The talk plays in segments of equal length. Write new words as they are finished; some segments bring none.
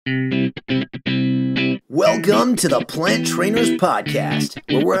Welcome to the Plant Trainers Podcast,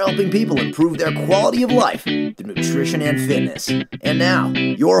 where we're helping people improve their quality of life through nutrition and fitness. And now,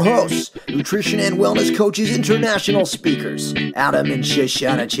 your hosts, nutrition and wellness coaches, international speakers, Adam and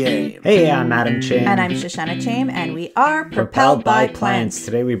Shoshana Chaim. Hey, I'm Adam Chaim. And I'm Shoshana Chaim, and we are Propelled by Plants.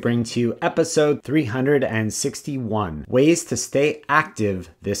 Today we bring to you episode 361, Ways to Stay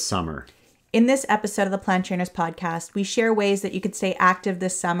Active This Summer. In this episode of the Plant Trainers Podcast, we share ways that you could stay active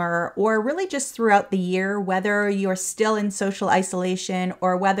this summer or really just throughout the year, whether you're still in social isolation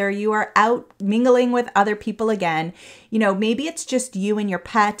or whether you are out mingling with other people again. You know, maybe it's just you and your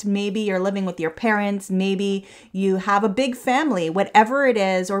pet. Maybe you're living with your parents. Maybe you have a big family, whatever it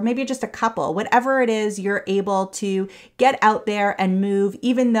is, or maybe just a couple. Whatever it is, you're able to get out there and move,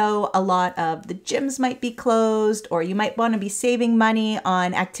 even though a lot of the gyms might be closed, or you might want to be saving money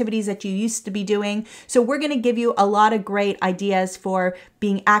on activities that you used to be doing. So we're going to give you a lot of great ideas for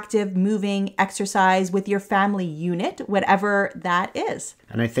being active, moving, exercise with your family unit, whatever that is.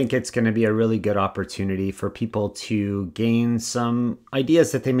 And I think it's going to be a really good opportunity for people to gain some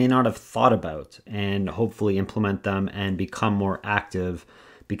ideas that they may not have thought about and hopefully implement them and become more active,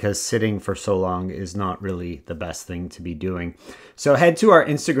 because sitting for so long is not really the best thing to be doing. So head to our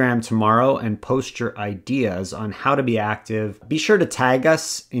Instagram tomorrow and post your ideas on how to be active. Be sure to tag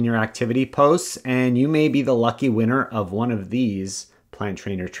us in your activity posts, and you may be the lucky winner of one of these Plant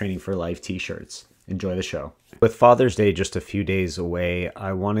Trainer Training for Life t-shirts. Enjoy the show. With Father's Day just a few days away,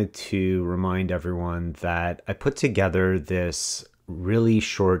 I wanted to remind everyone that I put together this really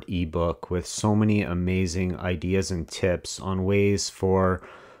short ebook with so many amazing ideas and tips on ways for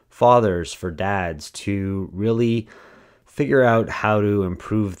fathers, for dads to really figure out how to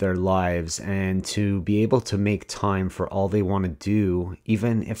improve their lives and to be able to make time for all they want to do,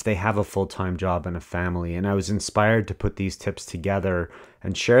 even if they have a full-time job and a family. And I was inspired to put these tips together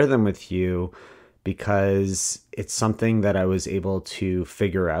and share them with you because it's something that I was able to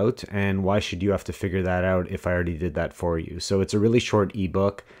figure out. And why should you have to figure that out if I already did that for you? So it's a really short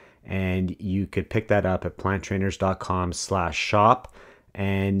ebook, and you could pick that up at planttrainers.com/shop.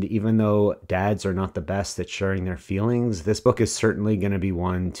 And even though dads are not the best at sharing their feelings, this book is certainly going to be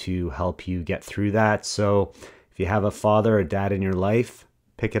one to help you get through that. So if you have a father, a dad in your life,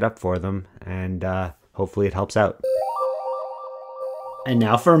 pick it up for them, and hopefully it helps out. And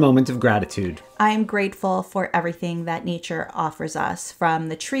now for a moment of gratitude. I am grateful for everything that nature offers us, from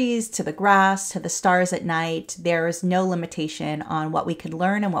the trees to the grass to the stars at night. There is no limitation on what we can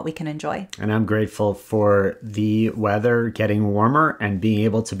learn and what we can enjoy. And I'm grateful for the weather getting warmer and being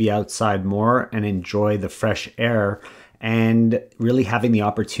able to be outside more and enjoy the fresh air and really having the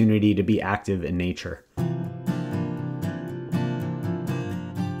opportunity to be active in nature.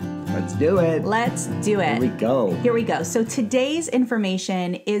 Let's do it. Let's do it. Here we go. So today's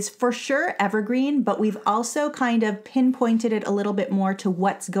information is for sure evergreen, but we've also kind of pinpointed it a little bit more to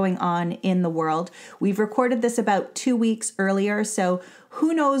what's going on in the world. We've recorded this about 2 weeks earlier, so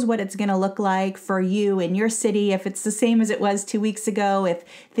who knows what it's going to look like for you in your city, if it's the same as it was 2 weeks ago, if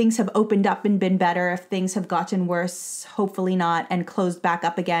things have opened up and been better, if things have gotten worse, hopefully not, and closed back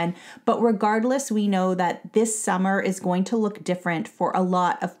up again. But regardless, we know that this summer is going to look different for a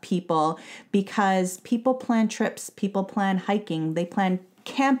lot of people because people plan trips, people plan hiking, they plan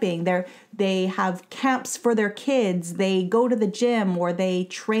camping, they have camps for their kids, they go to the gym or they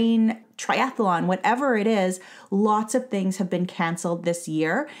train triathlon, whatever it is. Lots of things have been canceled this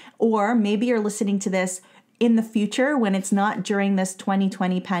year. Or maybe you're listening to this in the future when it's not during this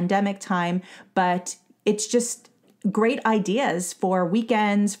 2020 pandemic time, but it's just great ideas for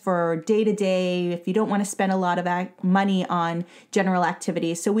weekends, for day-to-day, if you don't want to spend a lot of money on general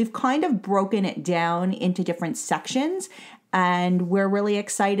activities. So we've kind of broken it down into different sections, and we're really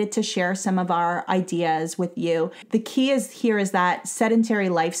excited to share some of our ideas with you. The key is that sedentary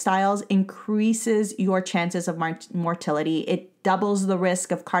lifestyles increases your chances of mortality. It doubles the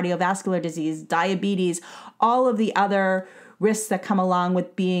risk of cardiovascular disease, diabetes, all of the other risks that come along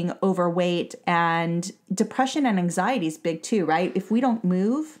with being overweight, and depression and anxiety is big too, right? If we don't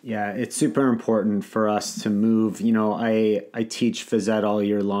move. Yeah, it's super important for us to move. You know, I teach phys ed all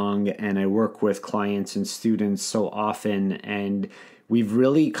year long, and I work with clients and students so often, and we've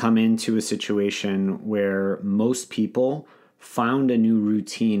really come into a situation where most people found a new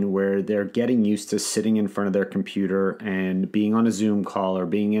routine where they're getting used to sitting in front of their computer and being on a Zoom call or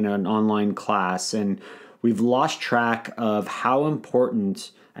being in an online class, and we've lost track of how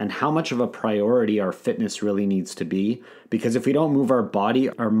important and how much of a priority our fitness really needs to be. Because if we don't move our body,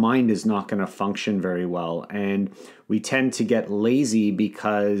 our mind is not going to function very well. And we tend to get lazy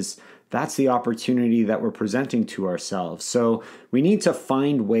because that's the opportunity that we're presenting to ourselves. So we need to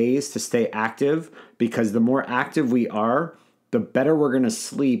find ways to stay active, because the more active we are, the better we're going to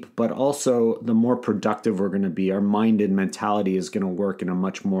sleep, but also the more productive we're going to be. Our mind and mentality is going to work in a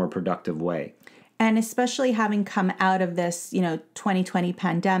much more productive way. And especially having come out of this, 2020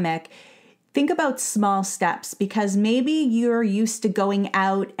 pandemic, think about small steps, because maybe you're used to going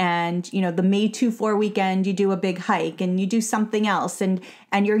out and, the May 2-4 weekend, you do a big hike and you do something else and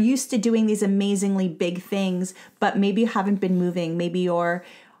you're used to doing these amazingly big things, but maybe you haven't been moving. Maybe your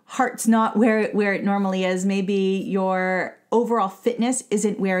heart's not where it normally is. Maybe your overall fitness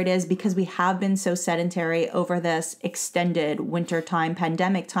isn't where it is because we have been so sedentary over this extended wintertime,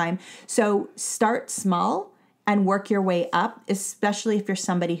 pandemic time. So start small and work your way up, especially if you're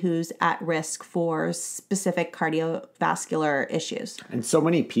somebody who's at risk for specific cardiovascular issues. And so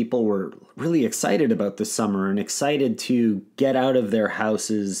many people were really excited about the summer and excited to get out of their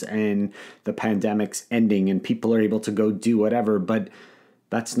houses and the pandemic's ending and people are able to go do whatever, but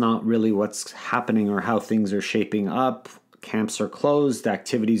that's not really what's happening or how things are shaping up. Camps are closed,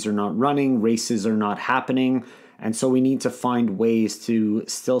 activities are not running, races are not happening. And so we need to find ways to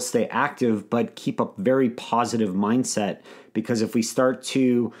still stay active, but keep a very positive mindset, because if we start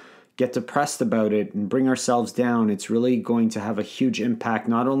to get depressed about it and bring ourselves down, it's really going to have a huge impact,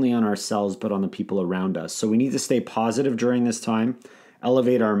 not only on ourselves, but on the people around us. So we need to stay positive during this time,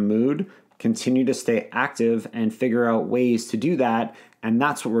 elevate our mood, continue to stay active, and figure out ways to do that. And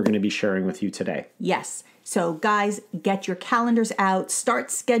that's what we're going to be sharing with you today. Yes. So guys, get your calendars out, start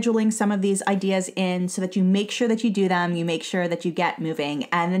scheduling some of these ideas in so that you make sure that you do them, you make sure that you get moving.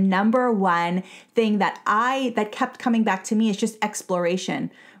 And the number one thing that kept coming back to me is just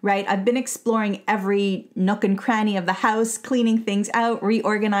exploration, right? I've been exploring every nook and cranny of the house, cleaning things out,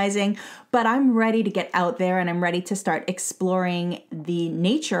 reorganizing, but I'm ready to get out there and I'm ready to start exploring the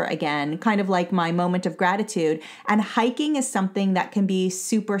nature again, kind of like my moment of gratitude. And hiking is something that can be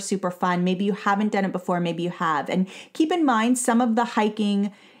super, super fun. Maybe you haven't done it before, maybe you have. And keep in mind, some of the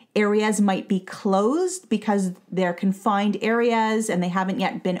hiking areas might be closed because they're confined areas and they haven't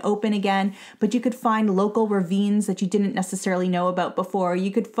yet been open again, but you could find local ravines that you didn't necessarily know about before.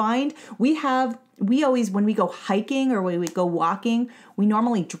 You could find, we always, when we go hiking or when we go walking, we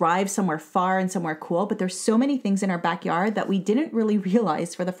normally drive somewhere far and somewhere cool, but there's so many things in our backyard that we didn't really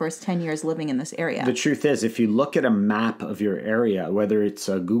realize for the first 10 years living in this area. The truth is, if you look at a map of your area, whether it's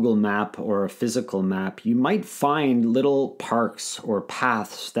a Google map or a physical map, you might find little parks or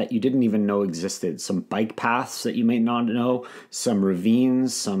paths that you didn't even know existed. Some bike paths that you might not know, some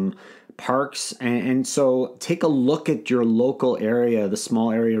ravines, some parks. And so take a look at your local area, the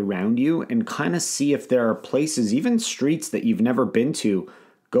small area around you, and kind of see if there are places, even streets that you've never been to.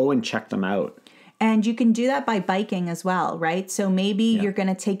 Go and check them out. And you can do that by biking as well, right? So maybe you're going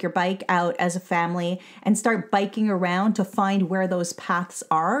to take your bike out as a family and start biking around to find where those paths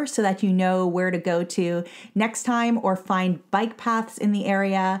are so that you know where to go to next time, or find bike paths in the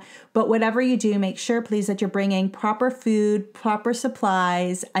area. But whatever you do, make sure, please, that you're bringing proper food, proper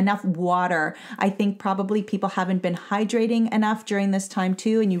supplies, enough water. I think probably people haven't been hydrating enough during this time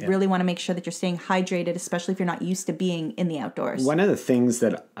too, and you really want to make sure that you're staying hydrated, especially if you're not used to being in the outdoors. One of the things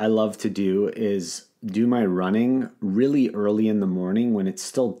that I love to do is do my running really early in the morning when it's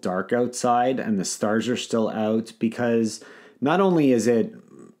still dark outside and the stars are still out, because not only is it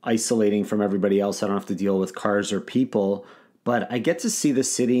isolating from everybody else, I don't have to deal with cars or people, but I get to see the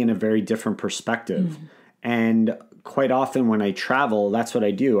city in a very different perspective. And quite often when I travel, that's what I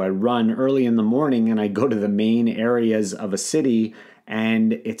do. I run early in the morning and I go to the main areas of a city,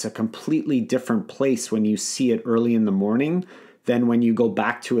 and it's a completely different place when you see it early in the morning than when you go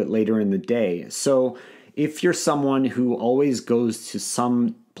back to it later in the day. So if you're someone who always goes to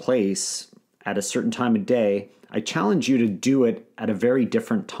some place at a certain time of day, I challenge you to do it at a very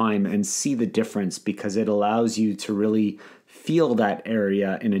different time and see the difference, because it allows you to really feel that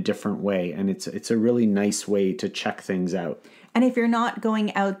area in a different way. And it's a really nice way to check things out. And if you're not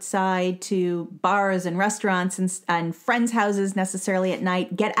going outside to bars and restaurants and friends' houses necessarily at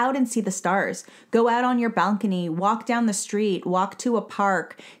night, get out and see the stars. Go out on your balcony, walk down the street, walk to a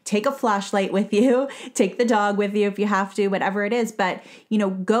park, take a flashlight with you, take the dog with you if you have to, whatever it is. But,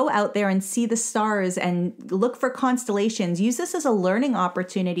 go out there and see the stars and look for constellations. Use this as a learning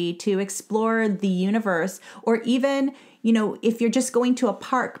opportunity to explore the universe, or even, if you're just going to a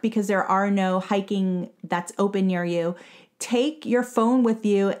park because there are no hiking that's open near you, take your phone with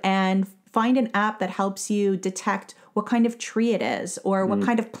you and find an app that helps you detect what kind of tree it is, or what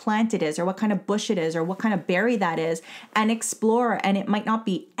kind of plant it is, or what kind of bush it is, or what kind of berry that is, and explore. And it might not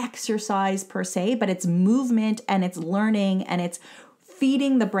be exercise per se, but it's movement and it's learning and it's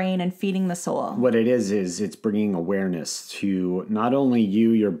feeding the brain and feeding the soul. What it is it's bringing awareness to not only you,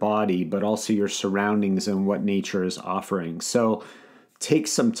 your body, but also your surroundings and what nature is offering. So take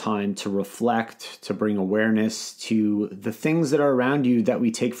some time to reflect, to bring awareness to the things that are around you that we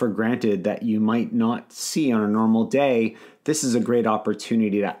take for granted that you might not see on a normal day. This is a great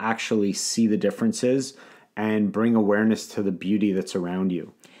opportunity to actually see the differences and bring awareness to the beauty that's around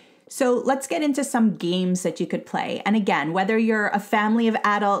you. So let's get into some games that you could play. And again, whether you're a family of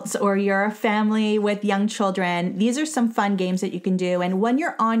adults or you're a family with young children, these are some fun games that you can do. And when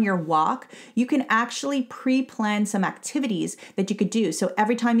you're on your walk, you can actually pre-plan some activities that you could do. So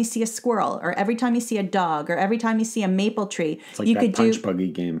every time you see a squirrel, or every time you see a dog, or every time you see a maple tree, it's like you that could punch buggy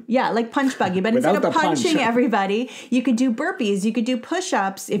game. Yeah, like punch buggy, but instead of punching everybody, you could do burpees, you could do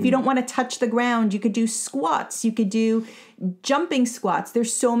push-ups. If you don't want to touch the ground, you could do squats, you could do jumping squats.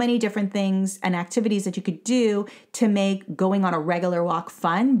 There's so many different things and activities that you could do to make going on a regular walk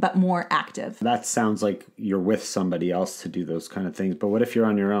fun, but more active. That sounds like you're with somebody else to do those kind of things. But what if you're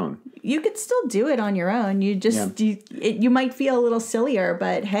on your own? You could still do it on your own. You just, you might feel a little sillier,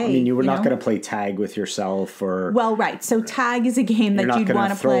 but hey. I mean, you were not going to play tag with yourself or... Well, right. So tag is a game that you'd want to play. You're not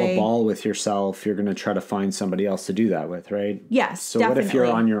going to throw a ball with yourself. You're going to try to find somebody else to do that with, right? Yes, so definitely. What if you're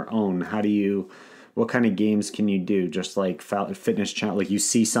on your own? What kind of games can you do? Just like fitness challenge, like you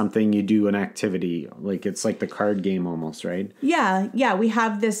see something, you do an activity, like it's like the card game almost, right? Yeah. We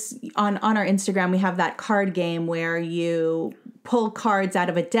have this on our Instagram. We have that card game where you pull cards out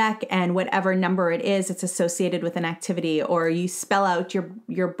of a deck, and whatever number it is, it's associated with an activity, or you spell out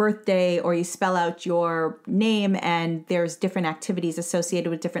your birthday, or you spell out your name, and there's different activities associated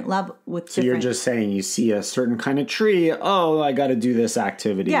with different level. So you're just saying you see a certain kind of tree. Oh, I got to do this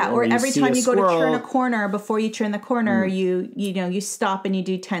activity. Yeah, or every time you go to turn a corner, before you turn the corner, you stop and you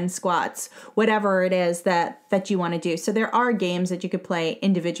do 10 squats. Whatever it is that you want to do. So there are games that you could play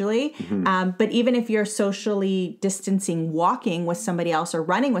individually, but even if you're socially distancing, walking with somebody else or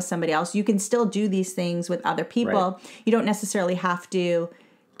running with somebody else, you can still do these things with other people. Right. You don't necessarily have to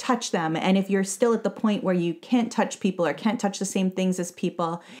touch them. And if you're still at the point where you can't touch people or can't touch the same things as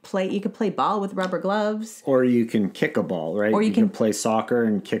people, you could play ball with rubber gloves. Or you can kick a ball, right? Or you can play soccer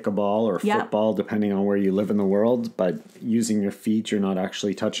and kick a ball, or football, depending on where you live in the world. But using your feet, you're not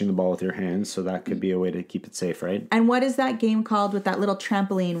actually touching the ball with your hands. So that could be a way to keep it safe, right? And what is that game called with that little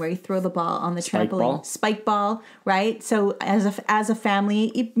trampoline where you throw the ball on the trampoline? Spike ball, right? So as a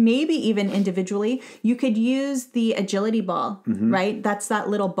family, maybe even individually, you could use the agility ball, right? That's that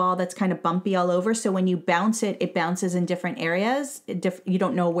little ball that's kind of bumpy all over. So when you bounce it, it bounces in different areas. You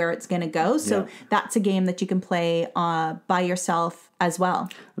don't know where it's going to go. So that's a game that you can play by yourself as well.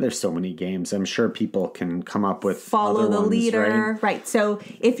 There's so many games. I'm sure people can come up with follow other the ones, leader. Right. So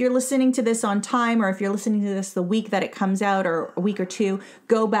if you're listening to this on time, or if you're listening to this the week that it comes out, or a week or two,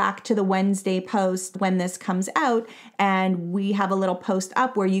 go back to the Wednesday post when this comes out, and we have a little post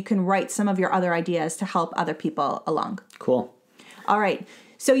up where you can write some of your other ideas to help other people along. Cool. All right.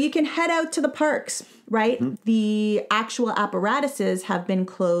 So you can head out to the parks, right? The actual apparatuses have been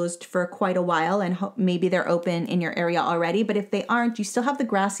closed for quite a while, and maybe they're open in your area already. But if they aren't, you still have the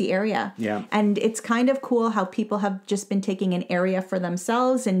grassy area. Yeah. And it's kind of cool how people have just been taking an area for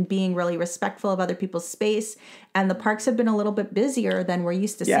themselves and being really respectful of other people's space. And the parks have been a little bit busier than we're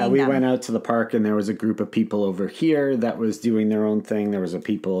used to seeing them. Yeah, we went out to the park, and there was a group of people over here that was doing their own thing. There was a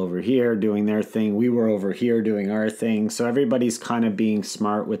people over here doing their thing. We were over here doing our thing. So everybody's kind of being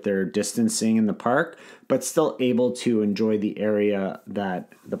smart with their distancing in the park, but still able to enjoy the area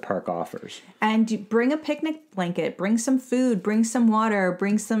that the park offers. And bring a picnic blanket, bring some food, bring some water,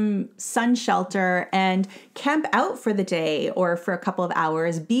 bring some sun shelter, and camp out for the day or for a couple of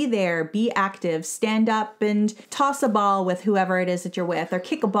hours. Be there, be active, stand up and toss a ball with whoever it is that you're with, or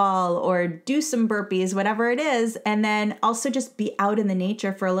kick a ball, or do some burpees, whatever it is. And then also just be out in the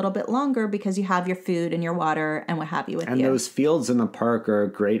nature for a little bit longer because you have your food and your water and what have you with you. And those fields in the park are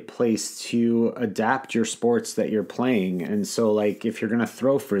a great place to adapt your sports that you're playing. And so, like, if you're going to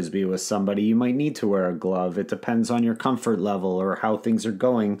throw frisbee with somebody, you might need to wear a glove. It depends on your comfort level or how things are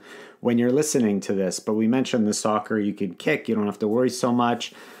going when you're listening to this. But we mentioned the soccer, you can kick, you don't have to worry so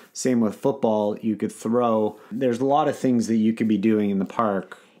much. Same with football, you could throw. There's a lot of things that you could be doing in the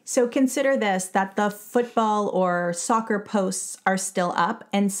park. So consider this, that the football or soccer posts are still up,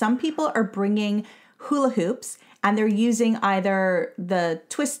 and some people are bringing hula hoops, and they're using either the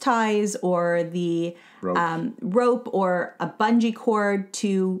twist ties or the rope or a bungee cord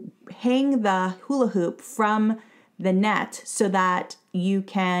to hang the hula hoop from the net so that you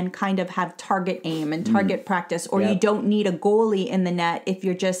can kind of have target aim and target practice, or you don't need a goalie in the net if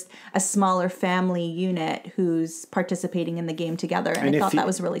you're just a smaller family unit who's participating in the game together. And I thought that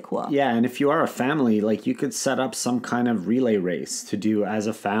was really cool. Yeah, and if you are a family, like you could set up some kind of relay race to do as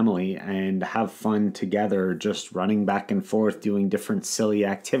a family and have fun together, just running back and forth, doing different silly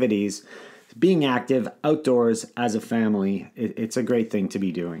activities. Being active outdoors as a family, it's a great thing to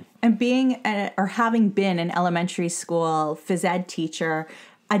be doing. And having been an elementary school phys ed teacher,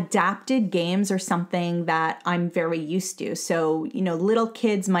 adapted games are something that I'm very used to. So, little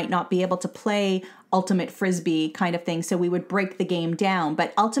kids might not be able to play ultimate frisbee kind of thing. So we would break the game down.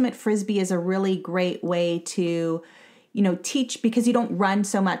 But ultimate frisbee is a really great way to, teach, because you don't run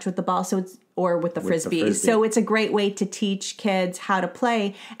so much with the ball. Or with the frisbee. So it's a great way to teach kids how to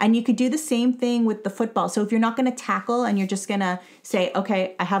play. And you could do the same thing with the football. So if you're not going to tackle and you're just going to say,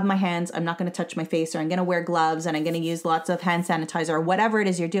 okay, I have my hands, I'm not going to touch my face, or I'm going to wear gloves and I'm going to use lots of hand sanitizer, or whatever it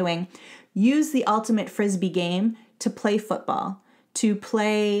is you're doing, use the ultimate frisbee game to play football, to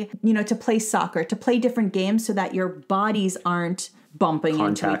play soccer, to play different games so that your bodies aren't bumping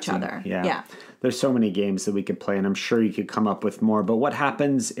into each other. Yeah. There's so many games that we could play, and I'm sure you could come up with more. But what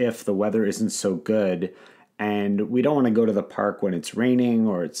happens if the weather isn't so good and we don't want to go to the park when it's raining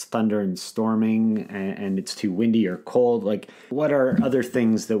or it's thunder and storming and it's too windy or cold? Like, what are other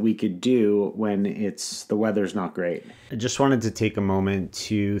things that we could do when the weather's not great? I just wanted to take a moment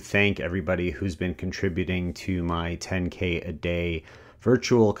to thank everybody who's been contributing to my 10K a day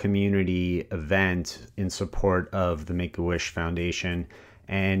virtual community event in support of the Make-A-Wish Foundation.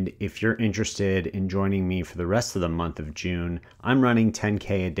 And if you're interested in joining me for the rest of the month of June, I'm running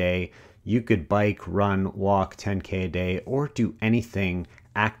 10K a day. You could bike, run, walk 10K a day, or do anything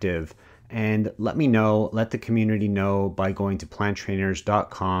active. And let the community know by going to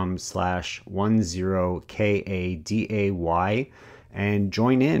planttrainers.com/10KADAY and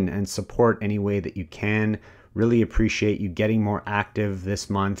join in and support any way that you can. Really appreciate you getting more active this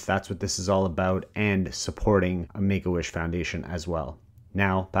month. That's what this is all about, and supporting a Make-A-Wish Foundation as well.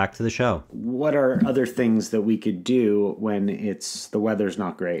 Now, back to the show. What are other things that we could do when the weather's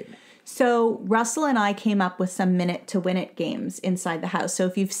not great? So Russell and I came up with some minute to win it games inside the house. So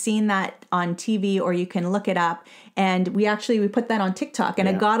if you've seen that on TV, or you can look it up, and we put that on TikTok, and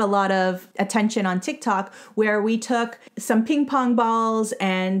it got a lot of attention on TikTok, where we took some ping pong balls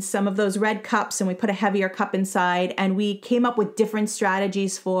and some of those red cups, and we put a heavier cup inside, and we came up with different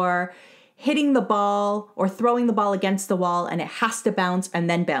strategies for hitting the ball or throwing the ball against the wall, and it has to bounce and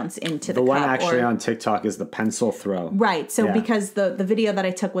then bounce into the cup. The one actually on TikTok is the pencil throw. Right. So because the video that I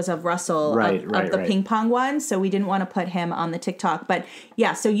took was of Russell, of the ping pong one, so we didn't want to put him on the TikTok. But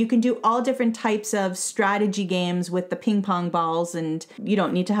yeah, so you can do all different types of strategy games with the ping pong balls, and you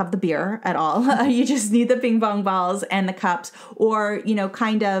don't need to have the beer at all. You just need the ping pong balls and the cups, or,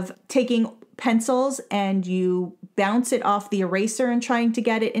 kind of taking pencils and you bounce it off the eraser and trying to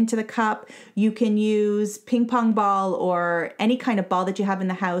get it into the cup. You can use ping pong ball or any kind of ball that you have in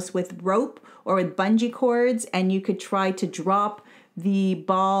the house with rope or with bungee cords, and you could try to drop the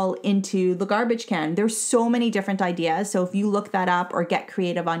ball into the garbage can. There's so many different ideas. So if you look that up or get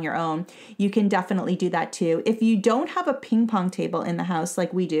creative on your own, you can definitely do that too. If you don't have a ping pong table in the house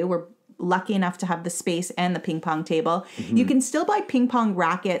like we do, we're lucky enough to have the space and the ping pong table. You can still buy ping pong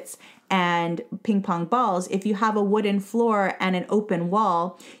rackets and ping pong balls. If you have a wooden floor and an open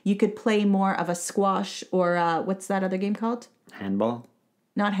wall, you could play more of a squash, or what's that other game called? Handball?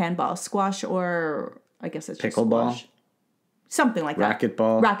 Not handball, squash, or I guess it's just pickleball. Squash. Something like that.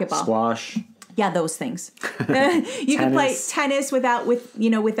 Racquetball. Squash. Yeah, those things. You can play tennis without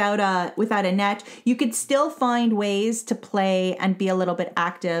a net. You could still find ways to play and be a little bit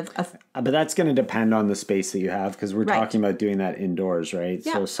active. But that's going to depend on the space that you have, because we're talking about doing that indoors, right?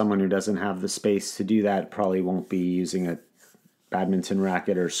 Yeah. So someone who doesn't have the space to do that probably won't be using a badminton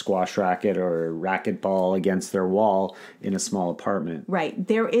racket or squash racket or racquetball against their wall in a small apartment. Right.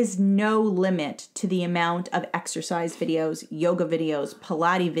 There is no limit to the amount of exercise videos, yoga videos,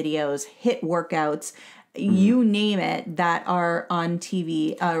 Pilates videos, HIIT workouts, you name it, that are on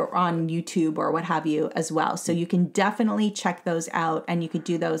TV or on YouTube or what have you as well. So you can definitely check those out, and you could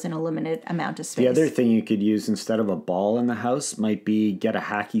do those in a limited amount of space. The other thing you could use instead of a ball in the house might be get a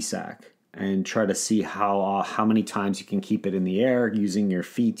hacky sack and try to see how many times you can keep it in the air using your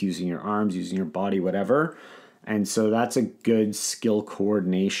feet, using your arms, using your body, whatever. And so that's a good skill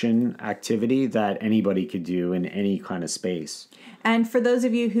coordination activity that anybody could do in any kind of space. And for those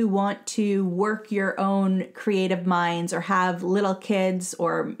of you who want to work your own creative minds, or have little kids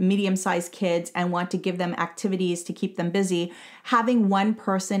or medium-sized kids and want to give them activities to keep them busy, having one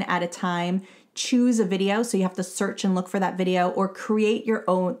person at a time choose a video, so you have to search and look for that video, or create your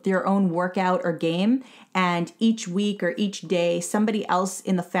own workout or game, and each week or each day somebody else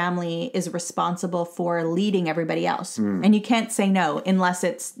in the family is responsible for leading everybody else. And you can't say no unless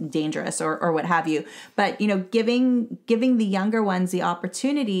it's dangerous or what have you. But giving the younger ones the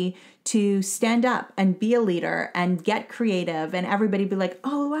opportunity to stand up and be a leader and get creative, and everybody be like,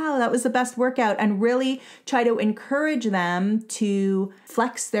 oh wow, that was the best workout, and really try to encourage them to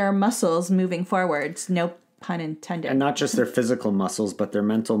flex their muscles moving forwards. No pun intended. And not just their physical muscles, but their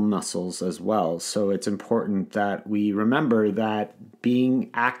mental muscles as well. So it's important that we remember that being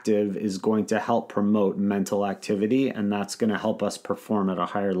active is going to help promote mental activity, and that's going to help us perform at a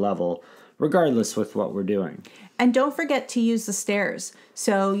higher level, regardless with what we're doing. And don't forget to use the stairs.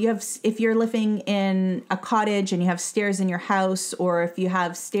 So if you're living in a cottage and you have stairs in your house, or if you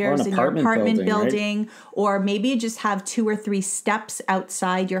have stairs in your apartment building, right? Or maybe you just have 2 or 3 steps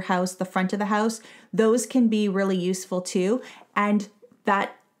outside your house, the front of the house, those can be really useful too. And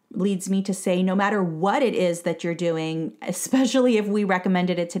that leads me to say, no matter what it is that you're doing, especially if we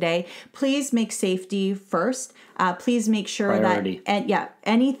recommended it today, please make safety first. Please make sure Priority.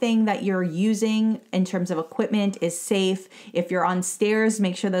 Anything that you're using in terms of equipment is safe. If you're on stairs,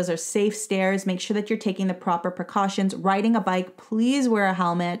 make sure those are safe stairs. Make sure that you're taking the proper precautions. Riding a bike, please wear a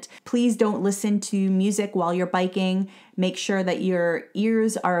helmet. Please don't listen to music while you're biking. Make sure that your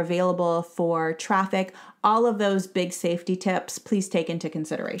ears are available for traffic. All of those big safety tips, please take into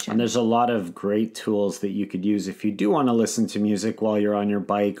consideration. And there's a lot of great tools that you could use if you do want to listen to music while you're on your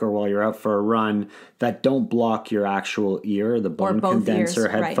bike or while you're out for a run that don't block your actual ear, the bone condenser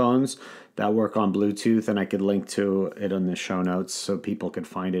headphones. Right. That work on Bluetooth, and I could link to it in the show notes so people could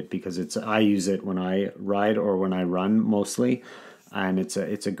find it, because I use it when I ride or when I run mostly, and it's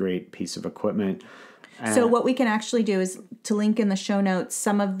a great piece of equipment. So what we can actually do is to link in the show notes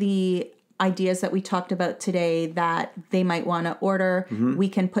some of the ideas that we talked about today that they might want to order. Mm-hmm. We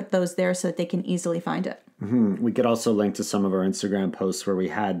can put those there so that they can easily find it. Mm-hmm. We could also link to some of our Instagram posts where we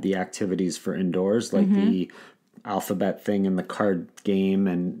had the activities for indoors, like the alphabet thing and the card game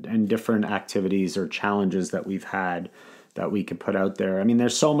and different activities or challenges that we've had that we could put out there. I mean,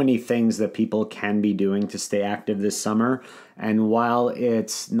 there's so many things that people can be doing to stay active this summer. And while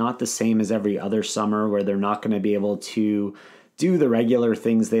it's not the same as every other summer where they're not going to be able to do the regular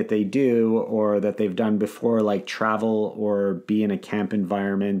things that they do or that they've done before, like travel or be in a camp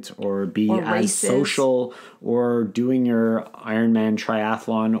environment or be as social or doing your Ironman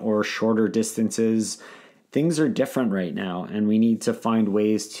triathlon or shorter distances, things are different right now, and we need to find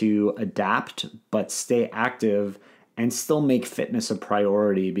ways to adapt but stay active and still make fitness a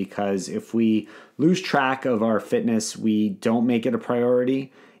priority, because if we lose track of our fitness, we don't make it a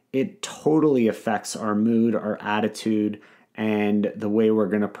priority, it totally affects our mood, our attitude, and the way we're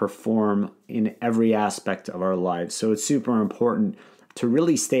going to perform in every aspect of our lives. So it's super important to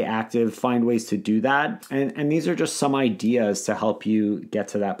really stay active, find ways to do that. And these are just some ideas to help you get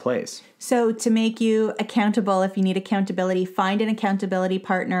to that place. So to make you accountable, if you need accountability, find an accountability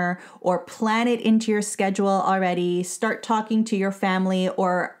partner or plan it into your schedule already. Start talking to your family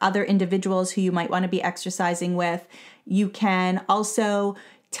or other individuals who you might want to be exercising with. You can also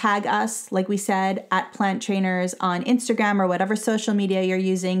tag us, like we said, at Plant Trainers on Instagram or whatever social media you're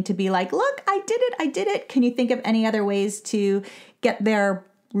using to be like, look, I did it. Can you think of any other ways to get their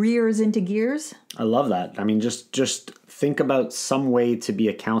rears into gears? I love that. I mean, just think about some way to be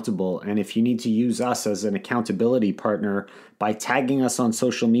accountable. And if you need to use us as an accountability partner by tagging us on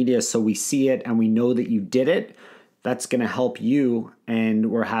social media so we see it and we know that you did it, that's going to help you,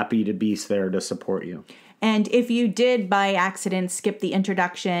 and we're happy to be there to support you. And if you did by accident skip the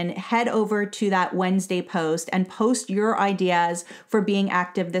introduction, head over to that Wednesday post and post your ideas for being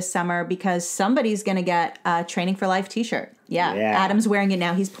active this summer, because somebody's going to get a Training for Life t-shirt. Yeah. Adam's wearing it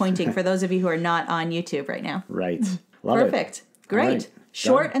now. He's pointing for those of you who are not on YouTube right now. Right. Love it. Perfect. Great. Right.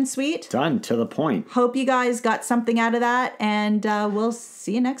 Short Done. And sweet. Done. To the point. Hope you guys got something out of that, and we'll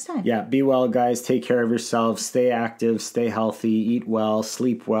see you next time. Yeah. Be well, guys. Take care of yourselves. Stay active. Stay healthy. Eat well.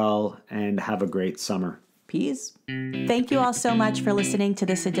 Sleep well. And have a great summer. Peace. Thank you all so much for listening to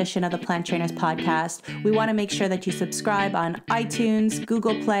this edition of the Plant Trainers podcast. We want to make sure that you subscribe on iTunes,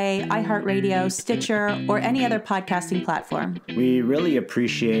 Google Play, iHeartRadio, Stitcher, or any other podcasting platform. We really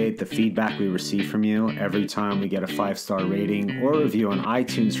appreciate the feedback we receive from you. Every time we get a 5-star rating or review on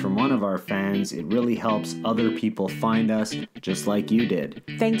iTunes from one of our fans, it really helps other people find us just like you did.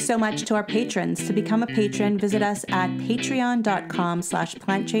 Thanks so much to our patrons. To become a patron, visit us at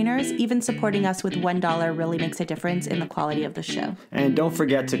patreon.com/planttrainers, even supporting us with $1 really makes a difference in the quality of the show. And don't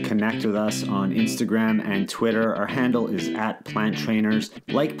forget to connect with us on Instagram and Twitter. Our handle is @PlantTrainers.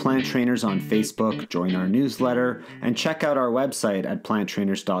 Like Plant Trainers on Facebook, join our newsletter, and check out our website at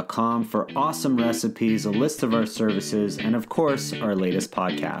planttrainers.com for awesome recipes, a list of our services, and of course, our latest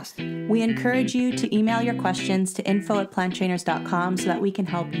podcast. We encourage you to email your questions to info@planttrainers.com so that we can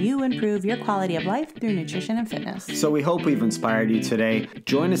help you improve your quality of life through nutrition and fitness. So we hope we've inspired you today.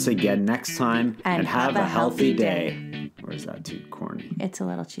 Join us again next time and have a healthy day. Or is that too corny? It's a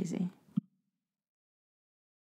little cheesy.